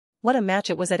What a match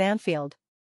it was at Anfield.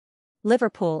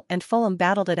 Liverpool and Fulham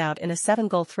battled it out in a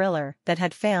 7-goal thriller that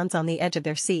had fans on the edge of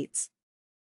their seats.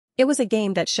 It was a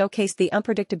game that showcased the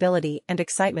unpredictability and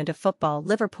excitement of football.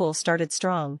 Liverpool started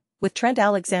strong, with Trent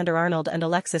Alexander-Arnold and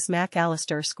Alexis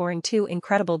Allister scoring 2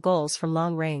 incredible goals from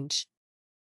long range.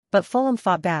 But Fulham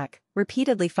fought back,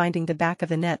 repeatedly finding the back of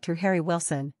the net through Harry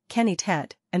Wilson,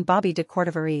 Tete, and Bobby De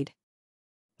Cordova-Reid.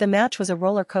 The match was a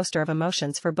roller coaster of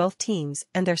emotions for both teams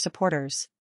and their supporters.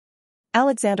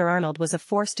 Alexander-Arnold was a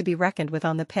force to be reckoned with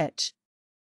on the pitch.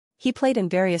 He played in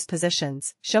various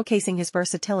positions, showcasing his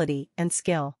versatility and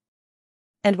skill.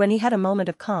 And when he had a moment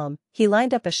of calm, he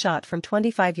lined up a shot from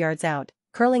 25 yards out,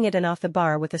 curling it in off the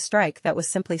bar with a strike that was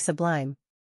simply sublime.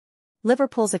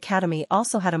 Liverpool's academy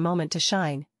also had a moment to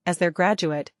shine, as their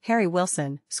graduate, Harry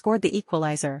Wilson, scored the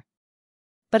equalizer.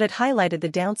 But it highlighted the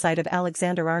downside of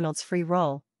Alexander-Arnold's free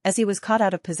roll, as he was caught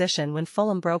out of position when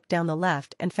Fulham broke down the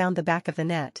left and found the back of the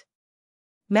net.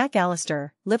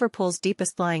 Allister, Liverpool's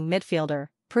deepest flying midfielder,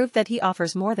 proved that he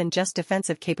offers more than just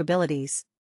defensive capabilities.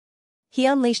 He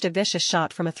unleashed a vicious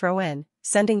shot from a throw-in,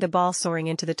 sending the ball soaring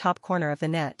into the top corner of the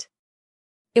net.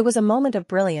 It was a moment of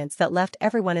brilliance that left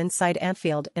everyone inside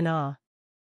Anfield in awe.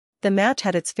 The match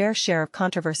had its fair share of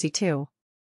controversy too.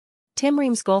 Tim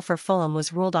Ream's goal for Fulham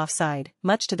was ruled offside,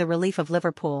 much to the relief of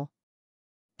Liverpool.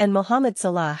 And Mohamed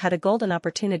Salah had a golden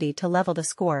opportunity to level the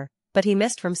score, but he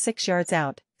missed from 6 yards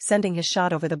out, sending his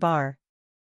shot over the bar.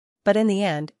 But in the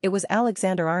end, it was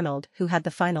Alexander-Arnold who had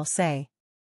the final say.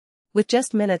 With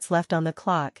just minutes left on the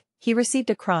clock, he received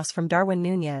a cross from Darwin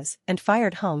Núñez and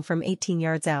fired home from 18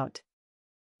 yards out.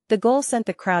 The goal sent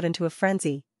the crowd into a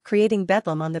frenzy, creating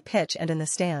bedlam on the pitch and in the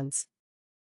stands.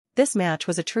 This match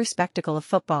was a true spectacle of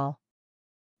football.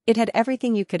 It had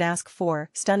everything you could ask for: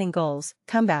 stunning goals,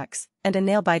 comebacks, and a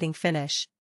nail-biting finish.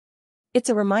 It's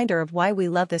a reminder of why we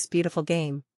love this beautiful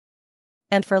game.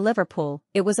 And for Liverpool,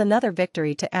 it was another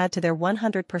victory to add to their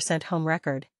 100% home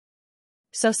record.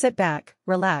 So sit back,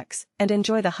 relax, and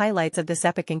enjoy the highlights of this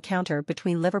epic encounter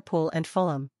between Liverpool and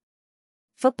Fulham.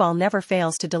 Football never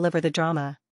fails to deliver the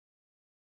drama.